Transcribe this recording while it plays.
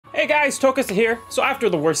Hey guys, Tokus here. So after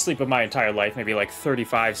the worst sleep of my entire life, maybe like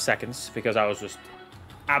 35 seconds, because I was just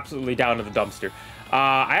absolutely down to the dumpster,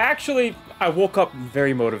 I woke up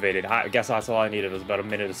very motivated. I guess that's all I needed was about a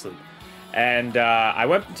minute of sleep. And I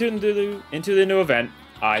went into the new event.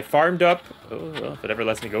 I farmed up, if it ever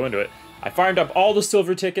lets me go into it, I farmed up all the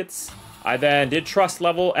silver tickets. I then did trust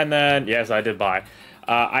level, and then, yes, I did buy.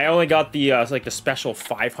 I only got the like the special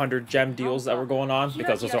 500 gem deals that were going on,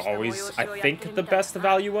 because those are always, I think, the best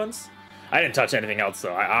value ones. I didn't touch anything else,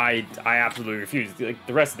 though. I absolutely refused. Like,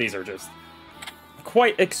 the rest of these are just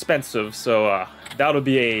quite expensive, so that'll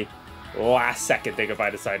be a last-second thing if I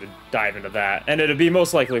decide to dive into that. And it'll be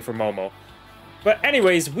most likely for Momo. But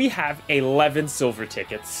anyways, we have 11 silver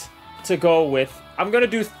tickets to go with. I'm going to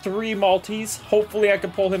do 3 Maltese. Hopefully I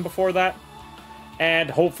can pull him before that.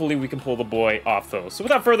 And hopefully we can pull the boy off those. So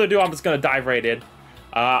without further ado, I'm just going to dive right in.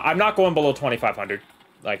 I'm not going below 2,500.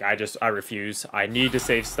 Like, I refuse. I need to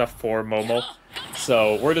save stuff for Momo.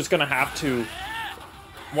 So we're just going to have to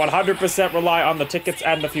 100% rely on the tickets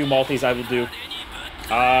and the few Maltese I will do.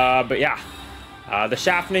 But yeah. The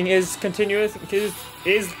shafting is continuous,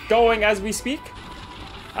 is going as we speak.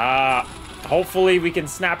 Hopefully we can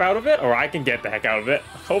snap out of it, or I can get the heck out of it.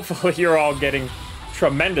 Hopefully you're all getting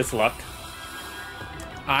tremendous luck.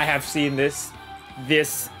 I have seen this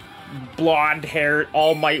blonde-haired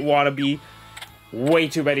All Might wannabe way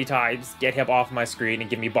too many times. Get him off my screen and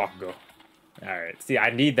give me Bakugo. Alright, see,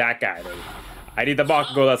 I need that guy, baby. I need the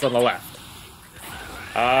Bakugo that's on the left.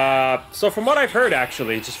 So from what I've heard,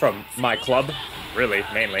 actually, just from my club, really,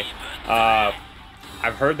 mainly,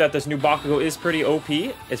 I've heard that this new Bakugo is pretty OP.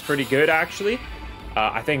 It's pretty good, actually.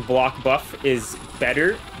 I think block buff is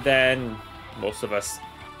better than most of us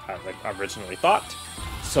originally thought.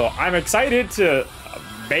 So I'm excited to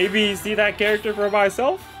maybe see that character for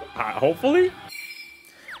myself, hopefully.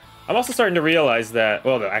 I'm also starting to realize that,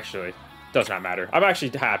 well, actually, it does not matter. I'm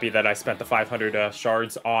actually happy that I spent the 500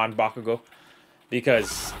 shards on Bakugo,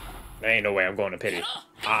 because there ain't no way I'm going to pity.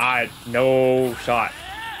 No shot.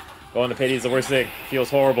 Going to pity is the worst thing. Feels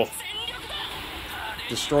horrible.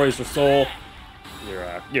 Destroys your soul.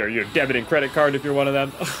 Your debit and credit card if you're one of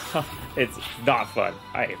them. It's not fun.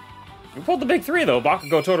 We pulled the big 3 though.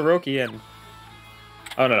 Bakugo, Todoroki, and...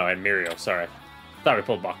 oh no, and Mirio, sorry. Thought we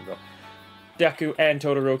pulled Bakugo. Deku and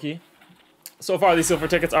Todoroki. So far these silver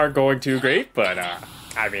tickets aren't going too great, but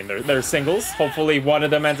I mean, they're singles. Hopefully one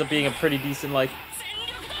of them ends up being a pretty decent, like,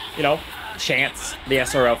 you know, chance. The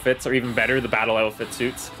SR outfits, or even better, the battle outfit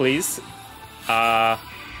suits, please. But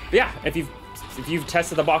yeah, if you've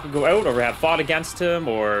tested the Bakugo out, or have fought against him,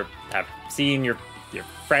 or have seen your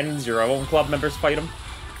friends, your own club members fight him,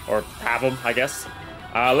 or have them, I guess,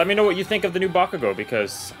 let me know what you think of the new Bakugo,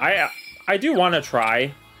 because I do want to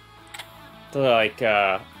try to, like,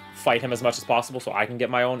 fight him as much as possible so I can get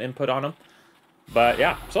my own input on him. But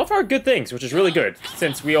yeah, so far good things, which is really good,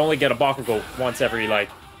 since we only get a Bakugo once every, like,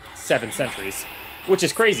 7 centuries. Which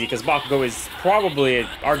is crazy, because Bakugo is probably,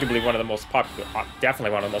 arguably one of the most popular,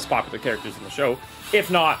 definitely one of the most popular characters in the show, if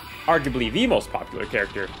not arguably the most popular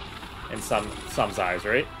character in some's eyes,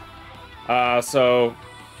 right? So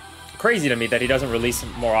crazy to me that he doesn't release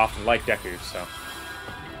him more often like Deku, so...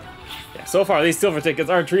 yeah, so far these silver tickets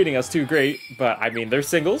aren't treating us too great, but I mean, they're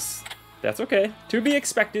singles. That's okay. To be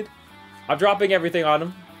expected. I'm dropping everything on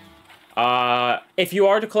them. If you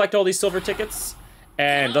are to collect all these silver tickets,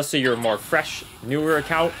 and let's say you're a more fresh, newer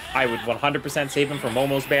account, I would 100% save them for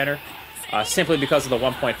Momo's banner, simply because of the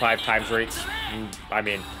 1.5 times rates. I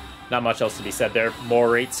mean, not much else to be said there. More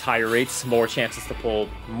rates, higher rates, more chances to pull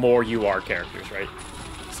more UR characters, right?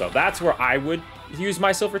 So that's where I would use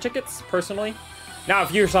my silver tickets, personally. Now,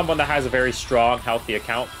 if you're someone that has a very strong, healthy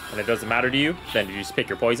account, and it doesn't matter to you, then you just pick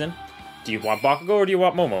your poison. Do you want Bakugo or do you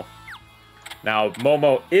want Momo? Now,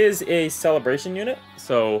 Momo is a celebration unit,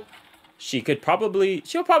 so she'll probably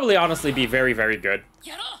honestly be very, very good.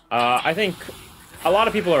 I think a lot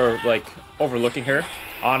of people are, like, overlooking her,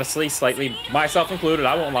 honestly, slightly, myself included,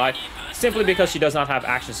 I won't lie, simply because she does not have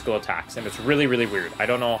action skill attacks, and it's really, really weird. I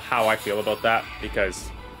don't know how I feel about that,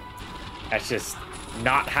 because that's just...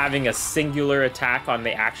 not having a singular attack on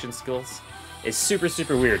the action skills is super,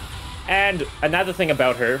 super weird. And another thing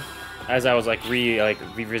about her, as I was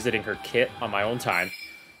revisiting her kit on my own time,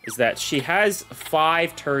 is that she has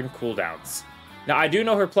 5 turn cooldowns. Now, I do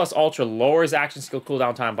know her plus ultra lowers action skill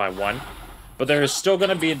cooldown time by 1, but there is still going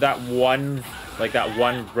to be that one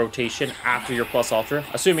rotation after your plus ultra,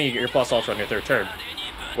 assuming you get your plus ultra on your 3rd turn,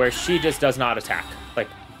 where she just does not attack, like,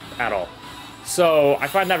 at all. So I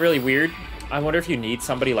find that really weird. I wonder if you need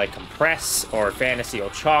somebody like Compress or Fantasy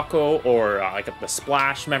Ochako or like the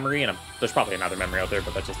Splash memory, and there's probably another memory out there,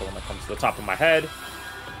 but that's just the one that comes to the top of my head.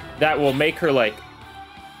 that will make her, like,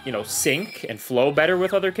 you know, sync and flow better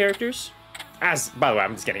with other characters. As, by the way,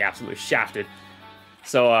 I'm just getting absolutely shafted.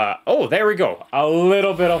 So, oh, there we go. A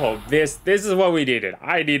little bit of hope. This is what we needed.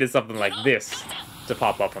 I needed something like this to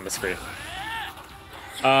pop up on the screen.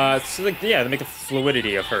 So, like, yeah, to make the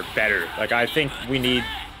fluidity of her better. Like, I think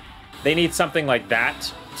they need something like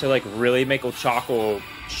that to, like, really make Ochako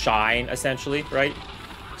shine, essentially, right?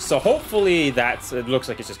 So hopefully it looks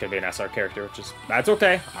like it's just gonna be an SR character, which is, that's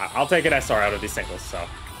okay. I'll take an SR out of these singles, so.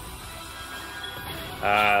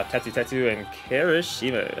 Tetsu and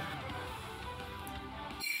Kirishima. I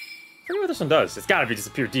forget what this one does. It's gotta be just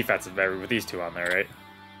a pure defensive berry with these two on there, right?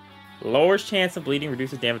 Lowers chance of bleeding,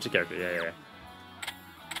 reduces damage to character. Yeah.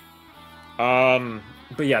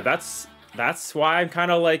 But yeah, that's why I'm kind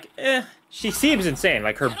of like, eh. She seems insane.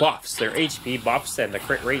 Like, her buffs, their HP buffs and the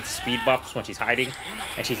crit rate speed buffs when she's hiding.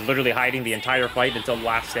 And she's literally hiding the entire fight until the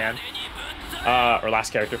last stand. Or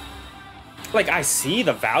last character. Like, I see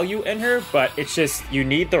the value in her, but it's just, you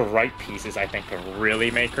need the right pieces, I think, to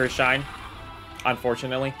really make her shine.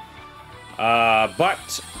 Unfortunately.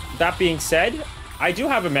 But, that being said, I do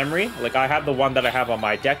have a memory. Like, I have the one that I have on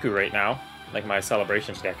my Deku right now. Like, my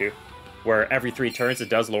Celebrations Deku. Where every 3 turns, it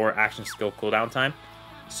does lower action skill cooldown time.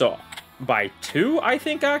 So, by 2, I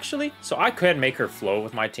think, actually. So I could make her flow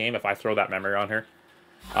with my team if I throw that memory on her.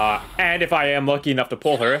 And if I am lucky enough to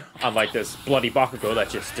pull her, unlike this bloody Bakugo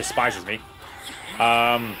that just despises me,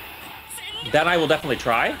 then I will definitely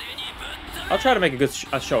try. I'll try to make a good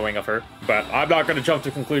showing of her, but I'm not going to jump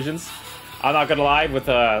to conclusions. I'm not going to lie with,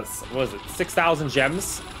 what was it, 6,000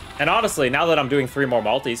 gems? And honestly, now that I'm doing 3 more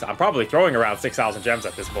multis, I'm probably throwing around 6,000 gems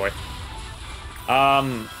at this point.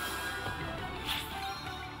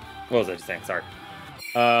 What was I just saying? Sorry.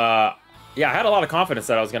 Yeah, I had a lot of confidence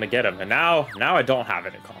that I was going to get him, and now I don't have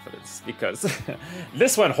any confidence, because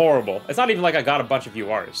this went horrible. It's not even like I got a bunch of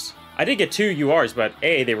URs. I did get 2 URs, but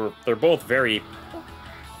they're both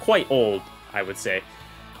quite old, I would say.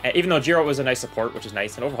 Even though Jiro was a nice support, which is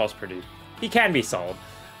nice, and Overhaul's pretty, he can be solid.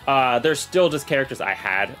 There's still just characters I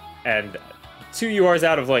had, and 2 URs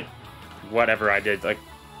out of, like, whatever I did, like,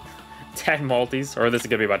 10 multis, or this is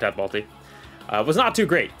going to be my 10th multi. Was not too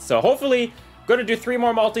great. So hopefully, going to do 3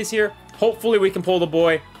 more multis here. Hopefully we can pull the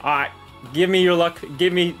boy. Give me your luck.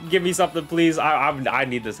 Give me something, please. I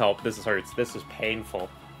need this help. This hurts. This is painful.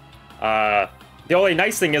 The only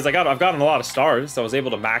nice thing is I've gotten a lot of stars, so I was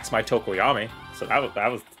able to max my Tokoyami. So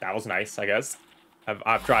that was nice, I guess.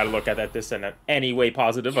 I've tried to look at this in any way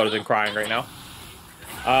positive other than crying right now.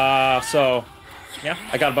 So yeah,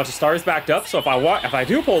 I got a bunch of stars backed up. So if I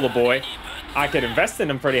do pull the boy, I could invest in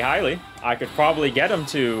him pretty highly. I could probably get him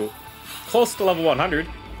to close to level 100,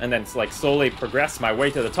 and then like slowly progress my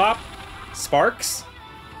way to the top. Sparks.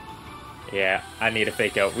 Yeah, I need a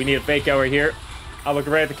fake out. We need a fake out right here. I'll look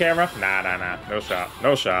right at the camera. Nah. No shot.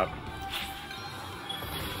 No shot.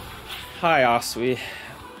 Hi, Osui.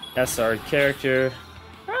 SR character.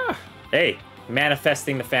 Hey,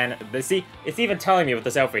 manifesting the fan. See, it's even telling me with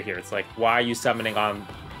this outfit here. It's like, why are you summoning on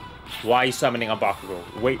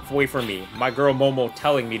Bakugo? Wait for me. My girl Momo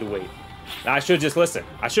telling me to wait. Now, I should just listen.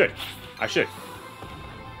 I should.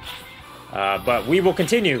 But we will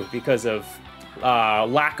continue because of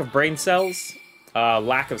lack of brain cells,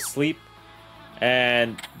 lack of sleep,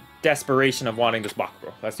 and desperation of wanting this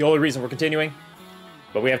Bakugo. That's the only reason we're continuing.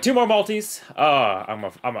 But we have 2 more multis. I'm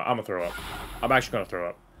gonna throw up. I'm actually gonna throw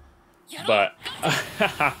up. But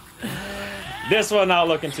this one not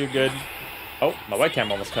looking too good. Oh, my webcam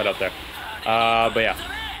almost cut up there. But yeah,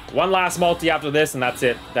 one last multi after this, and that's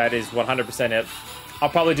it. That is 100% it. I'll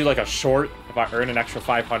probably do like a short if I earn an extra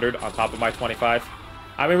 500 on top of my 25.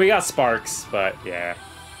 I mean, we got sparks, but yeah,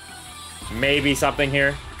 maybe something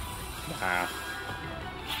here.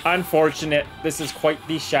 Unfortunate. This is quite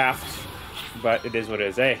the shaft, but it is what it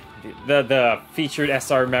is. Hey, the featured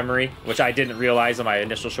SR memory, which I didn't realize on my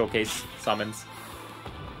initial showcase summons.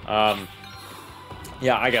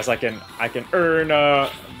 Yeah, I guess I can earn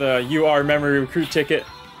the UR memory recruit ticket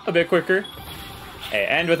a bit quicker. Hey,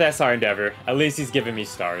 and with SR Endeavor, at least he's giving me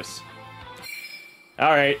stars.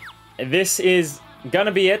 Alright, this is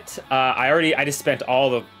gonna be it. I just spent all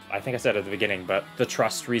the, I think I said at the beginning, but the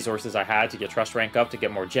trust resources I had to get trust rank up, to get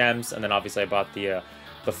more gems, and then obviously I bought the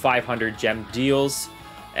 500 gem deals,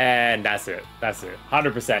 and that's it.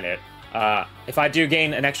 100% it. If I do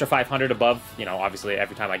gain an extra 500 above, you know, obviously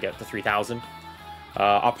every time I get to 3,000,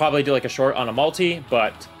 I'll probably do like a short on a multi,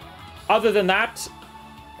 but other than that,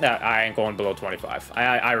 I ain't going below 25.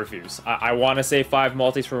 I refuse. I want to save 5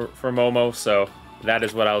 multis for Momo, so that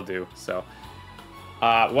is what I'll do. So,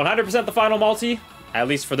 100% the final multi, at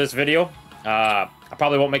least for this video. I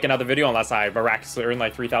probably won't make another video unless I miraculously earn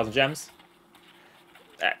like 3,000 gems.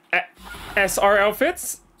 SR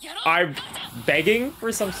outfits. I'm begging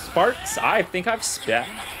for some sparks. I think I've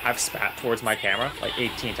spat towards my camera like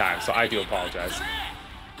 18 times, so I do apologize.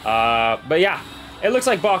 But yeah, it looks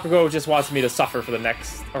like Bakugo just wants me to suffer for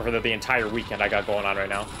the entire weekend I got going on right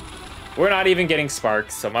now. We're not even getting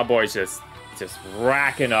sparks, so my boy's just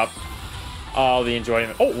racking up all the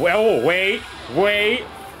enjoyment. Oh, well, wait.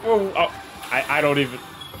 Oh, I don't even.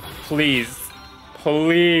 Please,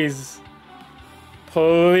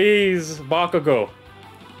 Bakugo.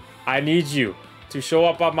 I need you to show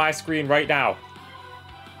up on my screen right now.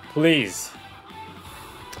 Please.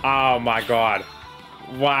 Oh my god.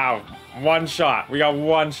 Wow. One shot. We got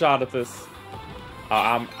one shot at this.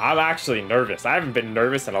 I'm actually nervous. I haven't been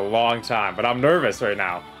nervous in a long time, but I'm nervous right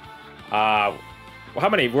now. How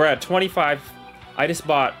many? We're at 25. I just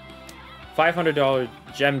bought $500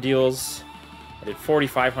 gem deals. I did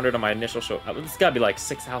 4,500 on my initial show. It's gotta be like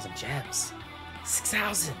 6,000 gems.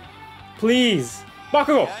 6,000. Please.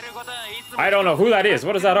 Bakugo! I don't know who that is.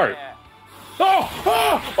 What is that art? Oh,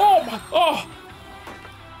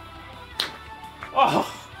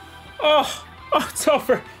 it's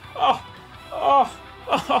over.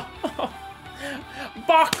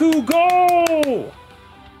 Bakugo!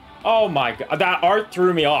 Oh my god, that art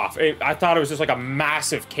threw me off. I thought it was just like a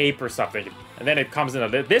massive cape or something. And then it comes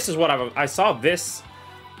into this is what I saw this,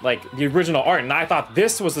 like the original art, and I thought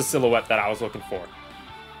this was the silhouette that I was looking for.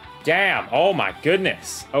 Damn, oh my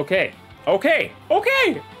goodness. Okay,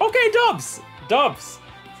 dubs.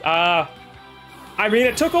 I mean,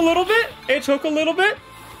 it took a little bit,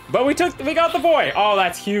 but we got the boy. Oh,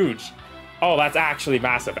 that's huge. Oh, that's actually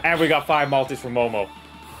massive. And we got 5 multis from Momo.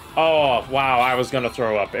 Oh, wow, I was gonna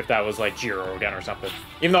throw up if that was like Jiro again or something.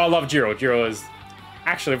 Even though I love Jiro. Jiro is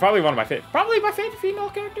actually probably my favorite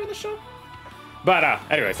female character in the show. But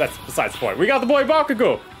anyways, that's besides the point. We got the boy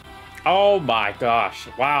Bakugo. Oh my gosh.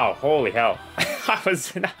 Wow, holy hell.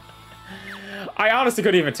 I honestly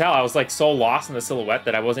couldn't even tell. I was like so lost in the silhouette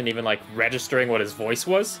that I wasn't even like registering what his voice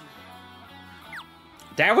was.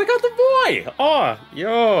 Damn, we got the boy! Oh,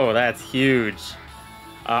 yo, that's huge.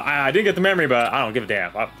 I didn't get the memory, but I don't give a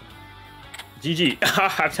damn. GG.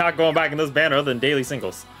 I'm not going back in this banner other than daily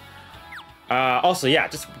singles. Also, yeah,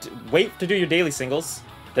 just wait to do your daily singles.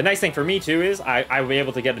 The nice thing for me, too, is I will be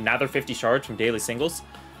able to get another 50 shards from daily singles.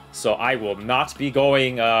 So I will not be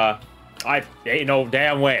going, ain't no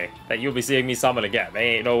damn way that you'll be seeing me summon again.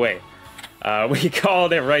 Ain't no way. We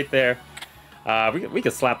called it right there. We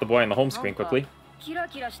could slap the boy on the home screen quickly.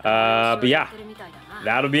 But yeah,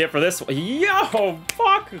 that'll be it for this one. Yo,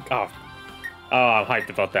 fuck! Oh, I'm hyped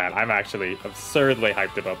about that. I'm actually absurdly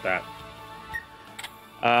hyped about that.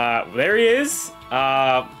 There he is.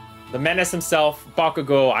 The menace himself,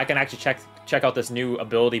 Bakugo. I can actually check out this new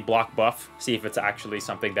ability block buff. See if it's actually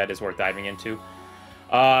something that is worth diving into.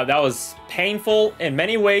 That was painful in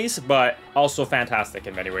many ways, but also fantastic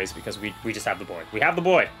in many ways because we just have the boy. We have the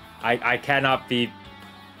boy. I can't be.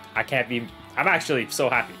 I'm actually so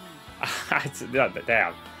happy.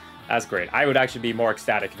 Damn, that's great. I would actually be more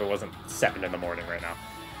ecstatic if it wasn't 7 in the morning right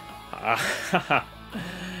now.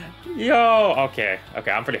 Yo, okay,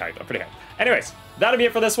 I'm pretty hyped. Anyways, that'll be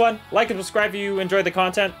it for this one. Like and subscribe if you enjoyed the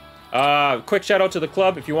content. Quick shout out to the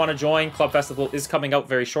club. If you want to join, Club Festival is coming out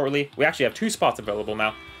very shortly. We actually have 2 spots available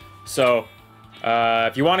now. So,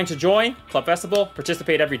 if you're wanting to join Club Festival,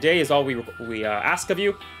 participate every day is all we ask of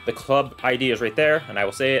you. The club ID is right there, and I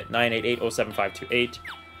will say it, 988-07528.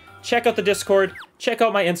 Check out the Discord. Check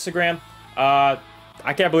out my Instagram.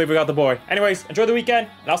 I can't believe we got the boy. Anyways, enjoy the weekend,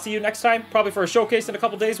 and I'll see you next time, probably for a showcase in a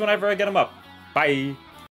couple days whenever I get him up. Bye!